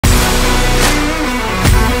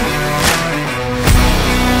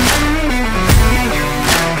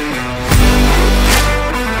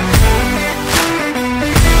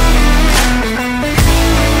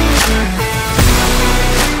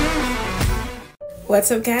What's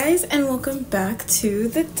up, guys, and welcome back to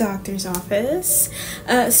the doctor's office.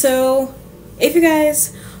 So if you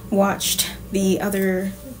guys watched the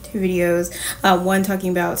other two videos, one talking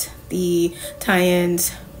about the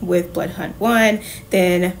tie-ins with Blood Hunt 1,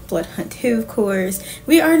 then Blood Hunt 2, of course,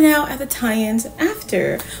 we are now at the tie-ins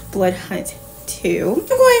after Blood Hunt 2. I'm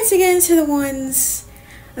going to get into the ones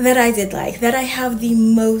that I did like, that I have the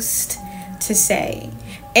most to say.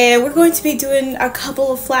 And we're going to be doing a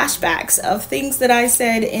couple of flashbacks of things that I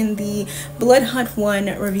said in the Blood Hunt 1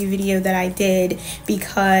 review video that I did,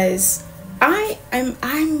 because I'm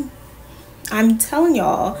telling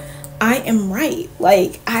y'all, I am right.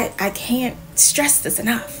 Like, I can't stress this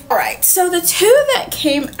enough. Alright, so the two that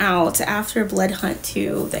came out after Blood Hunt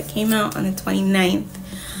 2 that came out on the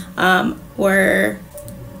 29th were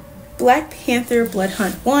Black Panther Blood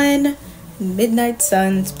Hunt 1, Midnight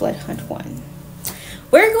Suns Blood Hunt 1.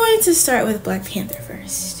 We're going to start with Black Panther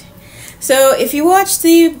first. So if you watched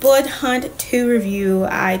the Blood Hunt 2 review,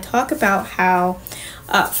 I talk about how,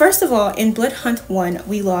 first of all, in Blood Hunt 1,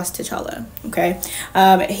 we lost T'Challa, okay?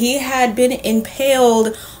 He had been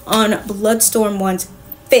impaled on Bloodstorm 1's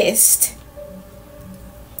fist,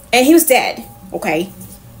 and he was dead, okay?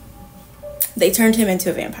 They turned him into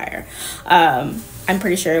a vampire. I'm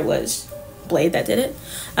pretty sure it was Blade that did it.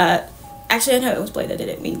 Actually, I know it was Blade that did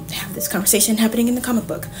it. We have this conversation happening in the comic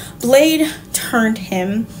book. Blade turned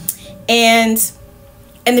him, and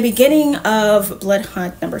in the beginning of Blood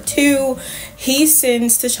Hunt number 2, he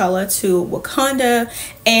sends T'Challa to Wakanda,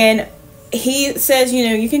 and he says, you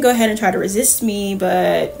know, you can go ahead and try to resist me,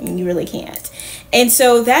 but you really can't. And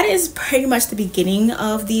so that is pretty much the beginning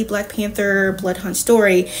of the Black Panther Blood Hunt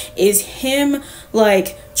story, is him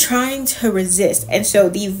like trying to resist. And so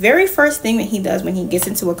the very first thing that he does when he gets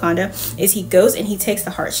into Wakanda is he goes and he takes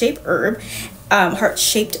the heart-shaped herb,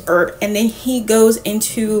 and then he goes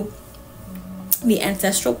into the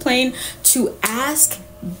ancestral plane to ask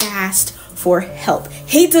Bastet for help.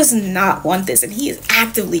 He does not want this, and he is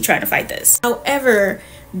actively trying to fight this. However,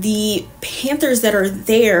 the Panthers that are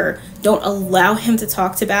there don't allow him to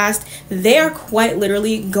talk to Bastet. They are quite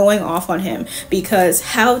literally going off on him, because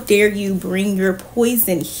how dare you bring your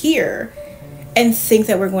poison here and think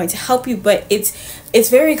that we're going to help you? But it's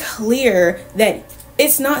very clear that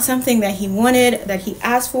it's not something that he wanted, that he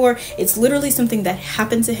asked for. It's literally something that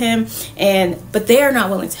happened to him, but they are not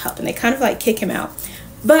willing to help, and they kind of like kick him out.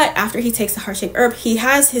 But after he takes the heart-shaped herb, he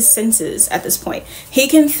has his senses at this point. He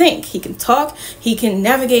can think, he can talk, he can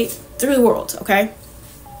navigate through the world, okay?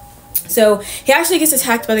 So he actually gets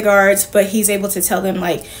attacked by the guards, but he's able to tell them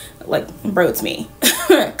like, bro, it's me.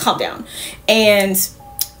 Calm down. And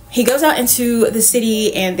he goes out into the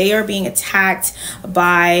city, and they are being attacked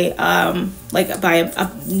by a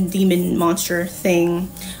demon monster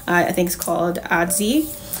thing. I think it's called Adzi.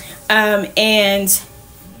 And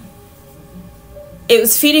it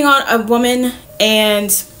was feeding on a woman,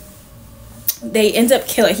 and he ends up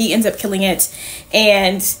killing it,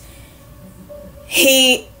 and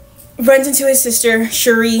he runs into his sister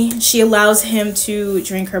Shuri. She allows him to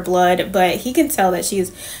drink her blood, but he can tell that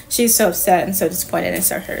she's so upset and so disappointed and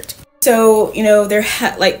so hurt. So, you know,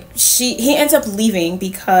 he ends up leaving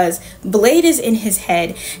because Blade is in his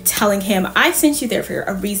head telling him, I sent you there for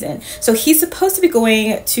a reason. So he's supposed to be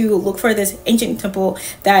going to look for this ancient temple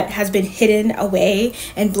that has been hidden away,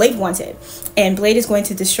 and Blade wants it. And Blade is going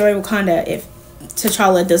to destroy Wakanda if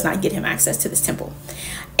T'Challa does not get him access to this temple.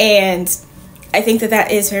 And I think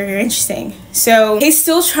that is very, very interesting. So he's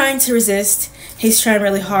still trying to resist. He's trying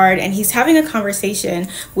really hard, and he's having a conversation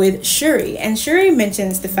with Shuri. And Shuri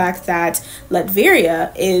mentions the fact that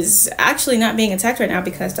Latveria is actually not being attacked right now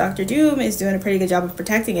because Dr. Doom is doing a pretty good job of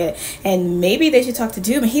protecting it. And maybe they should talk to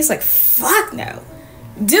Doom. And he's like, fuck no.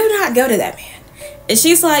 Do not go to that man. And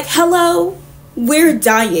she's like, hello? We're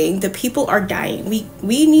dying. The people are dying.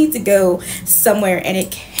 We need to go somewhere, and it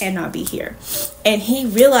cannot be here. And he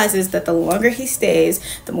realizes that the longer he stays,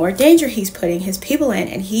 the more danger he's putting his people in,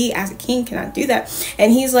 and he as a king cannot do that.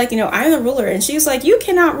 And he's like, you know, I'm the ruler. And she's like, you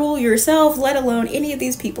cannot rule yourself, let alone any of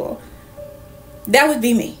these people. That would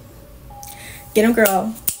be me. Get him,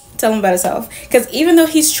 girl. Tell him about himself. Because even though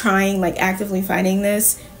he's trying, like, actively fighting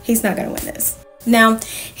this, he's not gonna win this. Now,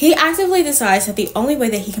 he actively decides that the only way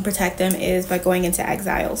that he can protect them is by going into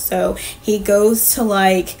exile. So he goes to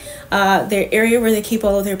like their area where they keep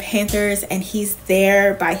all of their panthers, and he's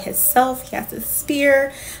there by himself. He has a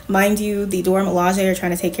spear. Mind you, the Dora Milaje are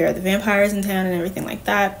trying to take care of the vampires in town and everything like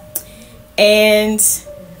that. And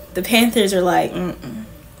the panthers are like,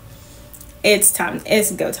 it's time,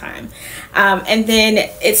 it's go time. And then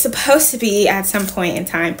it's supposed to be at some point in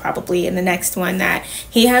time, probably in the next one, that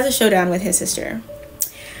he has a showdown with his sister.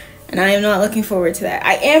 and I am not looking forward to that.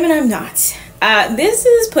 I am and I'm not. This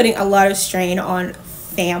is putting a lot of strain on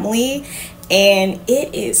family, and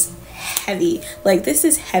it is heavy. Like, this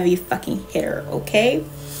is heavy fucking hitter, okay?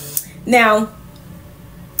 Now,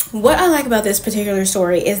 what I like about this particular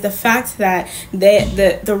story is the fact that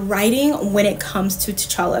the writing when it comes to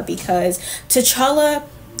T'Challa, because T'Challa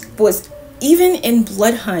was, even in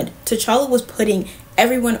Blood Hunt, T'Challa was putting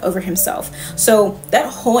everyone over himself. So that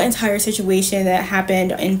whole entire situation that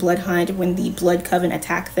happened in Blood Hunt, when the Blood Coven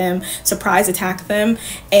attacked them, surprise attacked them,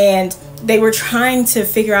 and they were trying to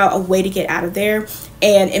figure out a way to get out of there,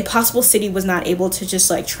 and Impossible City was not able to just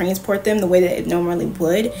like transport them the way that it normally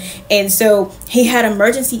would, and so he had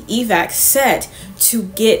emergency evac set to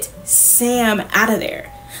get Sam out of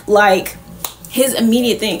there. Like, his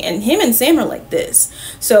immediate thing, and him and Sam are like this,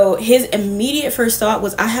 so his immediate first thought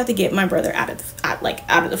was, I have to get my brother out of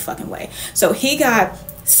the fucking way. So he got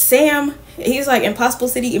Sam, he's like, Impossible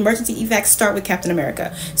City, emergency evac, start with Captain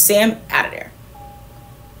America, Sam out of there.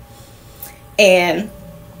 And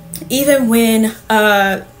even when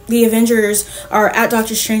the Avengers are at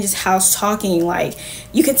Doctor Strange's house talking, like,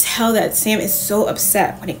 you can tell that Sam is so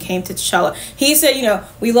upset when it came to T'Challa. He said, you know,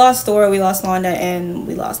 we lost Thor, we lost Wanda, and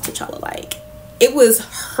we lost T'Challa. Like, it was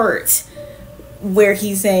hurt where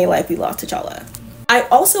he's saying, like, we lost T'Challa. I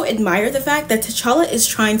also admire the fact that T'Challa is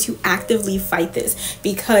trying to actively fight this,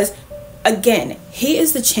 because again, he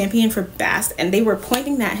is the champion for Bastet, and they were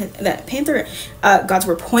pointing that Panther gods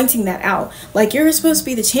were pointing that out. Like, you're supposed to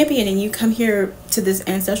be the champion, and you come here to this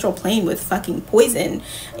ancestral plane with fucking poison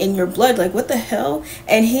in your blood. Like, what the hell?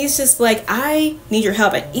 And he's just like, I need your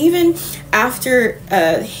help. And even after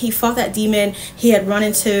he fought that demon, he had run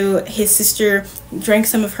into his sister, drank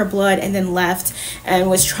some of her blood, and then left, and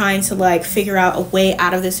was trying to like figure out a way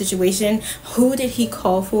out of the situation. Who did he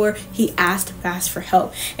call for? He asked Bastet for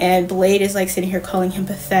help, and Blade is like sitting here calling him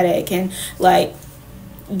pathetic and like,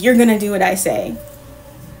 you're gonna do what I say.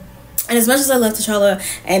 And as much as I love T'Challa,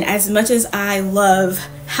 and as much as I love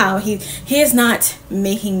how he is not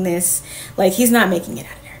making this, like, he's not making it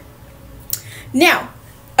out of there. Now,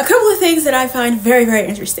 a couple of things that I find very, very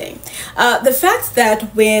interesting. The fact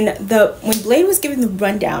that when Blade was giving the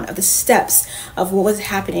rundown of the steps of what was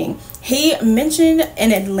happening, he mentioned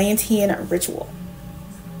an Atlantean ritual.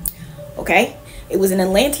 Okay? It was an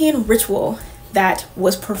Atlantean ritual that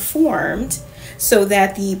was performed so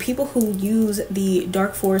that the people who use the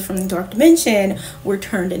dark force from the dark dimension were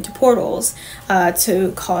turned into portals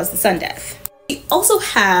to cause the sun death. We also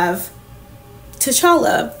have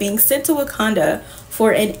T'Challa being sent to Wakanda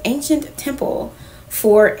for an ancient temple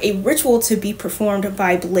for a ritual to be performed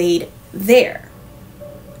by Blade there.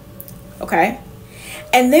 Okay?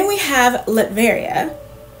 And then we have Latveria,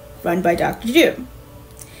 run by Dr. Doom.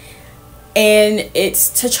 And it's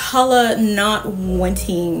T'Challa not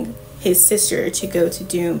wanting his sister to go to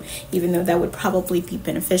Doom, even though that would probably be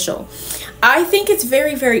beneficial. I think it's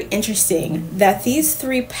very, very interesting that these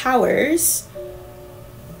three powers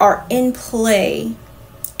are in play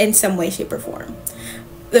in some way, shape, or form.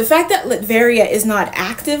 The fact that Latveria is not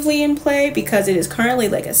actively in play because it is currently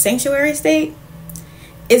like a sanctuary state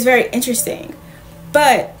is very interesting.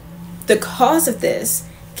 But the cause of this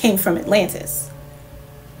came from Atlantis.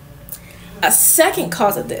 A second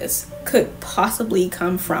cause of this could possibly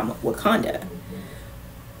come from Wakanda.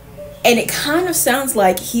 And it kind of sounds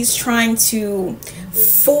like he's trying to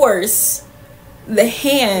force the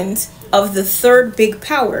hand of the third big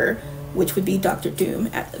power, which would be Dr. Doom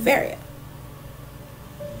at Latveria.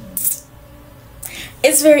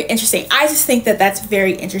 It's very interesting. I just think that that's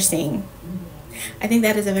very interesting. I think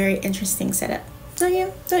that is a very interesting setup. Don't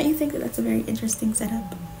you? Don't you think that that's a very interesting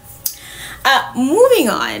setup? Moving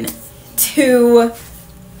on to...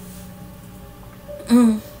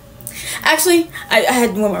 Actually, I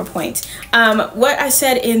had one more point. What I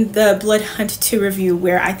said in the Blood Hunt 2 review,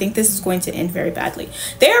 where I think this is going to end very badly.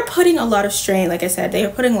 They are putting a lot of strain, like I said, they are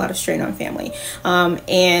putting a lot of strain on family.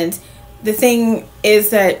 And the thing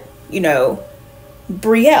is that, you know,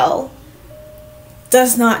 Brielle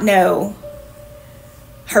does not know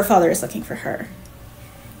her father is looking for her.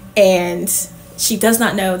 And she does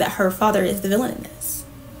not know that her father is the villain in this.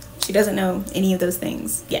 She doesn't know any of those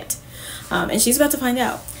things yet. And she's about to find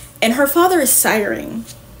out. And her father is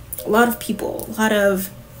siring a lot of people, a lot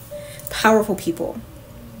of powerful people.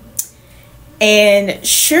 And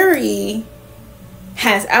Shuri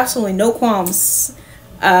has absolutely no qualms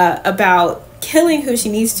about killing who she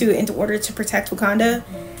needs to in order to protect Wakanda.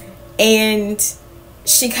 And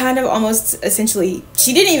she kind of almost essentially,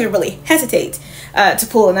 she didn't even really hesitate to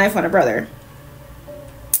pull a knife on her brother.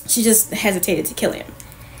 She just hesitated to kill him.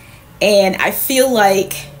 And I feel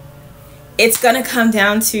like it's gonna come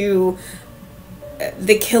down to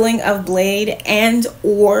the killing of Blade and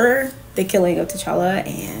or the killing of T'Challa,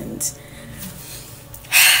 and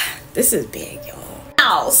this is big, y'all.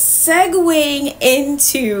 Now, segueing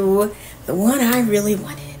into the one I really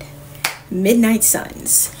wanted, Midnight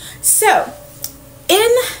Suns. So, in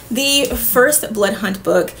the first Blood Hunt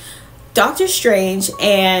book, Doctor Strange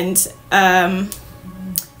and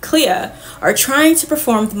Clea are trying to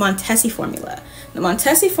perform the Montessi formula. The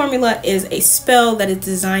Montessi formula is a spell that is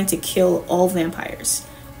designed to kill all vampires,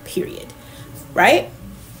 period. Right?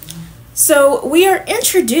 So we are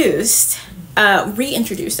introduced,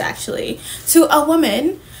 reintroduced actually, to a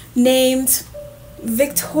woman named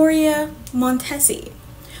Victoria Montessi,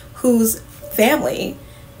 whose family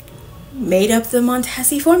made up the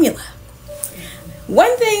Montessi formula.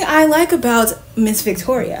 One thing I like about Miss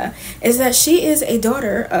Victoria is that she is a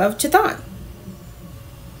daughter of Chthon,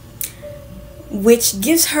 which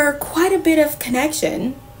gives her quite a bit of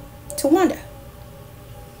connection to Wanda.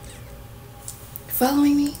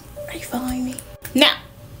 Following me? Are you following me? Now,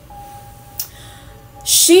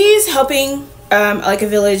 she's helping like a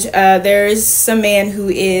village. There's some man who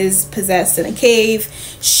is possessed in a cave.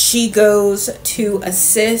 She goes to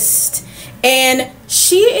assist, and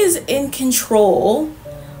she is in control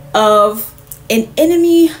of an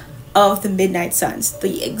enemy of the Midnight Suns.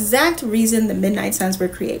 The exact reason the Midnight Suns were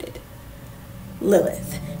created.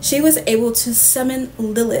 Lilith. She was able to summon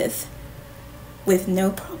Lilith with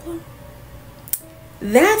no problem.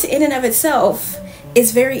 That in and of itself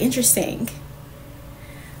is very interesting.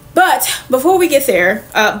 But before we get there,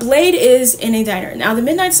 Blade is in a diner. Now the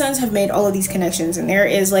Midnight Suns have made all of these connections, and there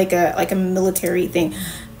is like a military thing.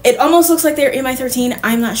 It almost looks like they're MI13.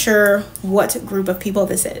 I'm not sure what group of people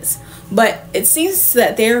this is, but it seems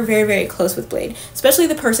that they're very, very close with Blade, especially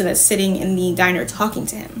the person that's sitting in the diner talking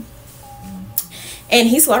to him. And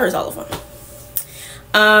he slaughters all of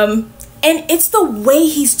them. And it's the way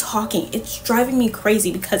he's talking. It's driving me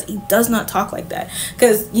crazy because he does not talk like that.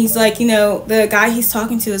 Because he's like, you know, the guy he's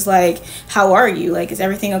talking to is like, how are you? Like, is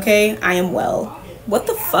everything okay? I am well. What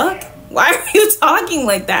the fuck? Why are you talking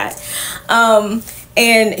like that?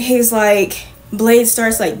 And he's like, Blade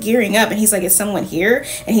starts like gearing up and he's like, is someone here?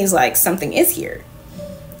 And he's like, something is here.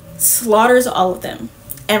 Slaughters all of them.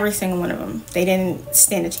 Every single one of them. They didn't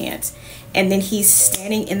stand a chance. And then he's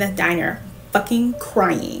standing in the diner fucking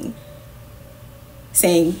crying,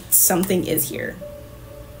 saying something is here.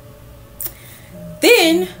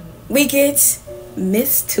 Then we get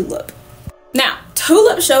Miss Tulip. Now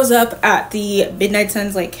Tulip shows up at the Midnight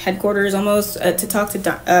Suns like headquarters almost to talk to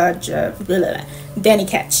Danny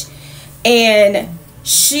Ketch, and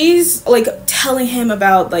she's like telling him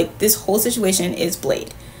about like this whole situation is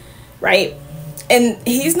Blade, right? And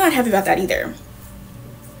he's not happy about that either.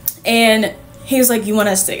 And he was like, you want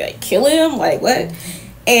us to like kill him? Like what?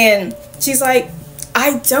 And she's like,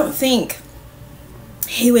 I don't think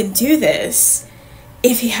he would do this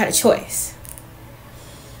if he had a choice.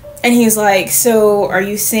 And he's like, so are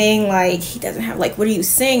you saying like he doesn't have, like, what are you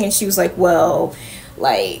saying? And she was like, well,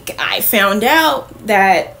 like I found out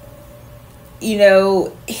that, you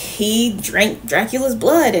know, he drank Dracula's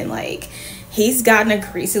blood and like he's gotten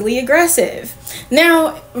increasingly aggressive.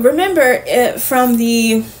 Now, remember from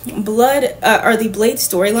the Blade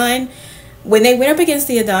storyline, when they went up against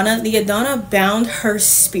the Adana bound her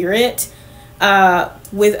spirit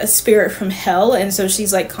with a spirit from hell, and so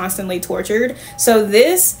she's like constantly tortured. So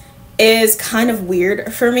this is kind of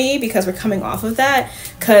weird for me because we're coming off of that,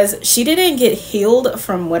 because she didn't get healed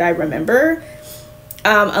from what I remember,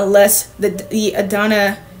 unless the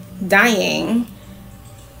Adana dying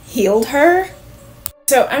healed her.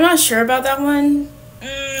 So I'm not sure about that one.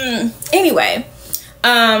 Anyway,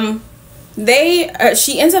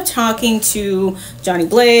 she ends up talking to Johnny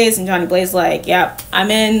Blaze, and Johnny Blaze like, yep,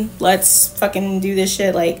 I'm in, let's fucking do this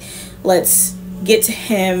shit, like let's get to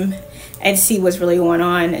him and see what's really going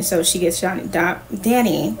on. And so she gets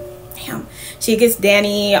Danny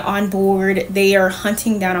on board. They are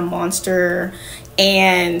hunting down a monster,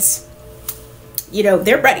 and you know,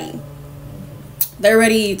 they're ready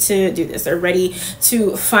to do this. They're ready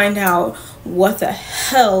to find out what the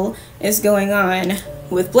hell is going on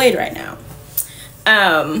with Blade right now.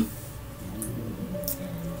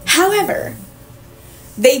 However,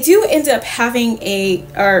 they do end up having is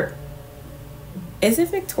it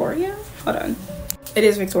Victoria? Hold on. It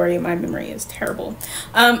is Victoria. My memory is terrible.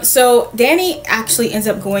 So Danny actually ends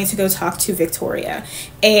up going to go talk to Victoria,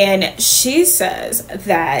 and she says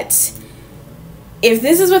that if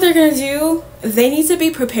this is what they're gonna do, they need to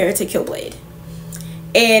be prepared to kill Blade.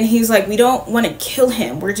 And he was like, we don't want to kill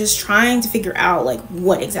him, we're just trying to figure out like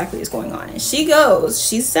what exactly is going on. And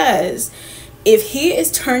she says, if he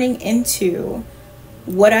is turning into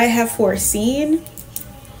what I have foreseen,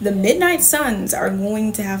 the Midnight Suns are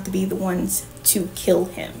going to have to be the ones to kill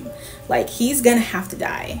him. Like, he's gonna have to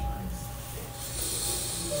die.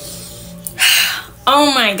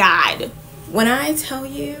 Oh my god. When I tell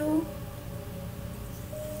you,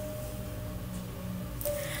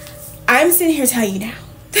 I'm sitting here telling you now.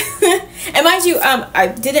 And mind you, I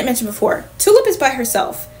didn't mention before, Tulip is by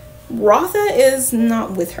herself. Rotha is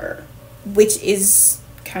not with her, which is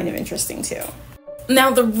kind of interesting too.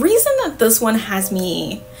 Now, the reason that this one has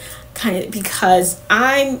me kind of, because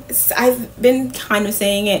I've been kind of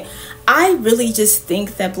saying it, I really just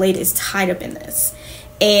think that Blade is tied up in this.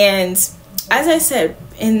 And as I said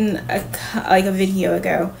in a video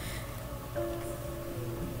ago,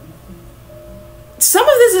 some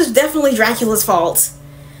of this is definitely Dracula's fault.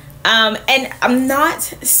 And I'm not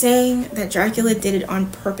saying that Dracula did it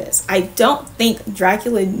on purpose. I don't think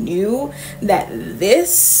Dracula knew that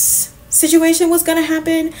this situation was gonna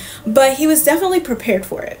happen, but he was definitely prepared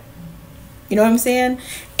for it. You know what I'm saying?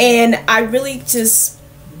 And I really just,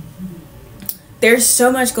 there's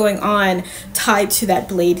so much going on tied to that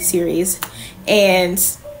Blade series, and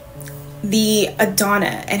the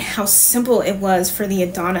Adana, and how simple it was for the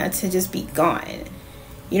Adana to just be gone.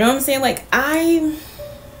 You know what I'm saying? Like,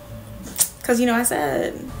 because you know, I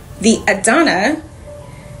said the Adana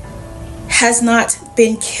has not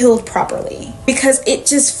been killed properly because it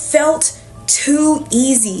just felt too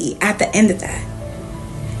easy at the end of that.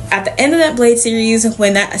 At the end of that Blade series,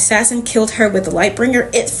 when that assassin killed her with the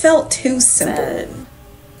Lightbringer, it felt too simple.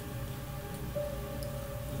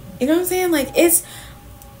 You know what I'm saying? Like,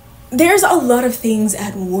 there's a lot of things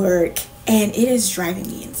at work, and it is driving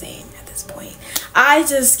me insane at this point. I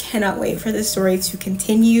just cannot wait for this story to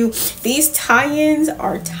continue. These tie-ins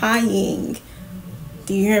are tying.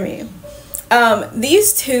 Do you hear me?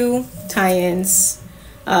 These two tie-ins,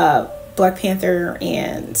 Black Panther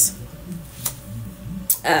and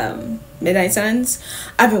Midnight Suns,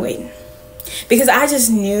 I've been waiting, because I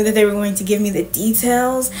just knew that they were going to give me the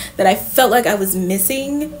details that I felt like I was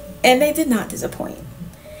missing, and they did not disappoint.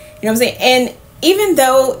 You know what I'm saying? And even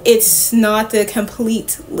though it's not the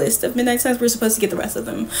complete list of Midnight Suns, we're supposed to get the rest of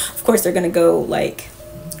them. Of course, they're gonna go like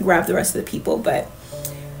grab the rest of the people, but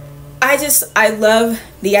I love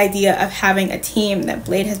the idea of having a team that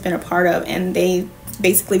Blade has been a part of, and they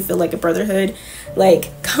basically feel like a brotherhood,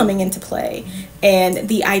 like, coming into play. And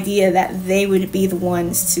the idea that they would be the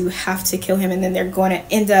ones to have to kill him, and then they're going to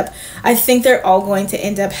end up, I think they're all going to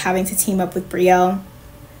end up having to team up with Brielle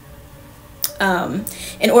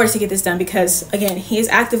in order to get this done, because again, he is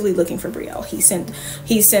actively looking for Brielle. He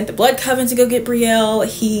sent the Blood Coven to go get Brielle.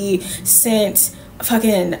 He sent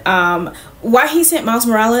fucking why he sent Miles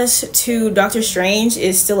Morales to Doctor Strange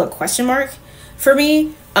is still a question mark for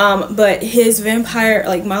me. But his vampire,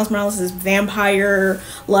 like Miles Morales' vampire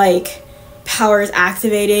like powers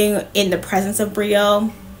activating in the presence of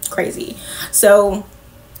Brielle, crazy. So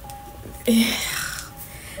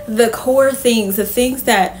the core things, the things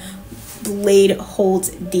that Blade holds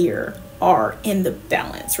dear, are in the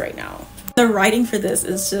balance right now. The writing for this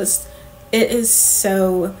is just, it is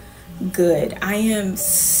so good. I am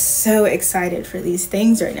so excited for these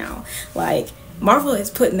things right now. Like, Marvel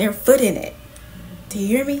is putting their foot in it. Do you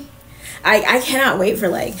hear me? I cannot wait for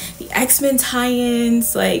like the X-Men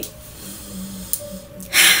tie-ins, like,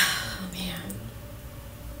 man.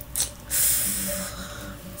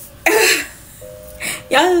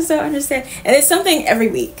 Y'all just don't understand. And it's something every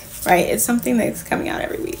week, right? It's something that's coming out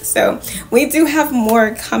every week. So we do have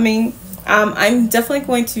more coming. I'm definitely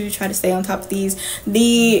going to try to stay on top of these.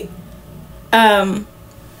 The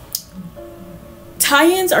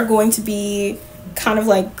tie-ins are going to be kind of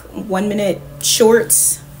like 1-minute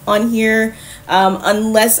shorts on here,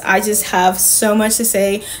 unless I just have so much to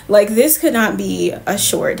say. Like, this could not be a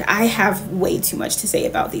short. I have way too much to say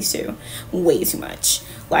about these two, way too much.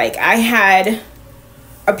 Like, I had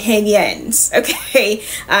opinions, okay?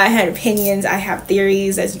 I had opinions, I have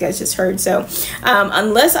theories, as you guys just heard. So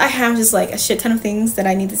unless I have just like a shit ton of things that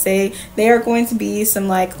I need to say, they are going to be some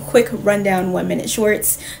like quick rundown 1-minute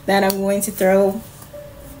shorts that I'm going to throw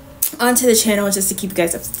onto the channel just to keep you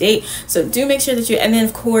guys up to date. So do make sure that you, and then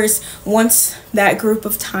of course, once that group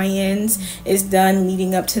of tie-ins is done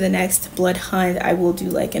leading up to the next Blood Hunt, I will do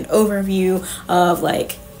like an overview of,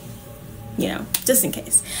 like, you know, just in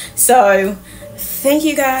case. So thank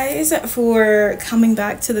you guys for coming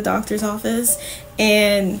back to the doctor's office,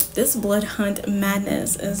 and this Blood Hunt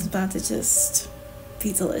madness is about to just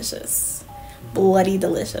be delicious, bloody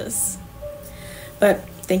delicious. But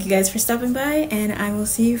thank you guys for stopping by, and I will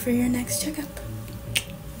see you for your next checkup.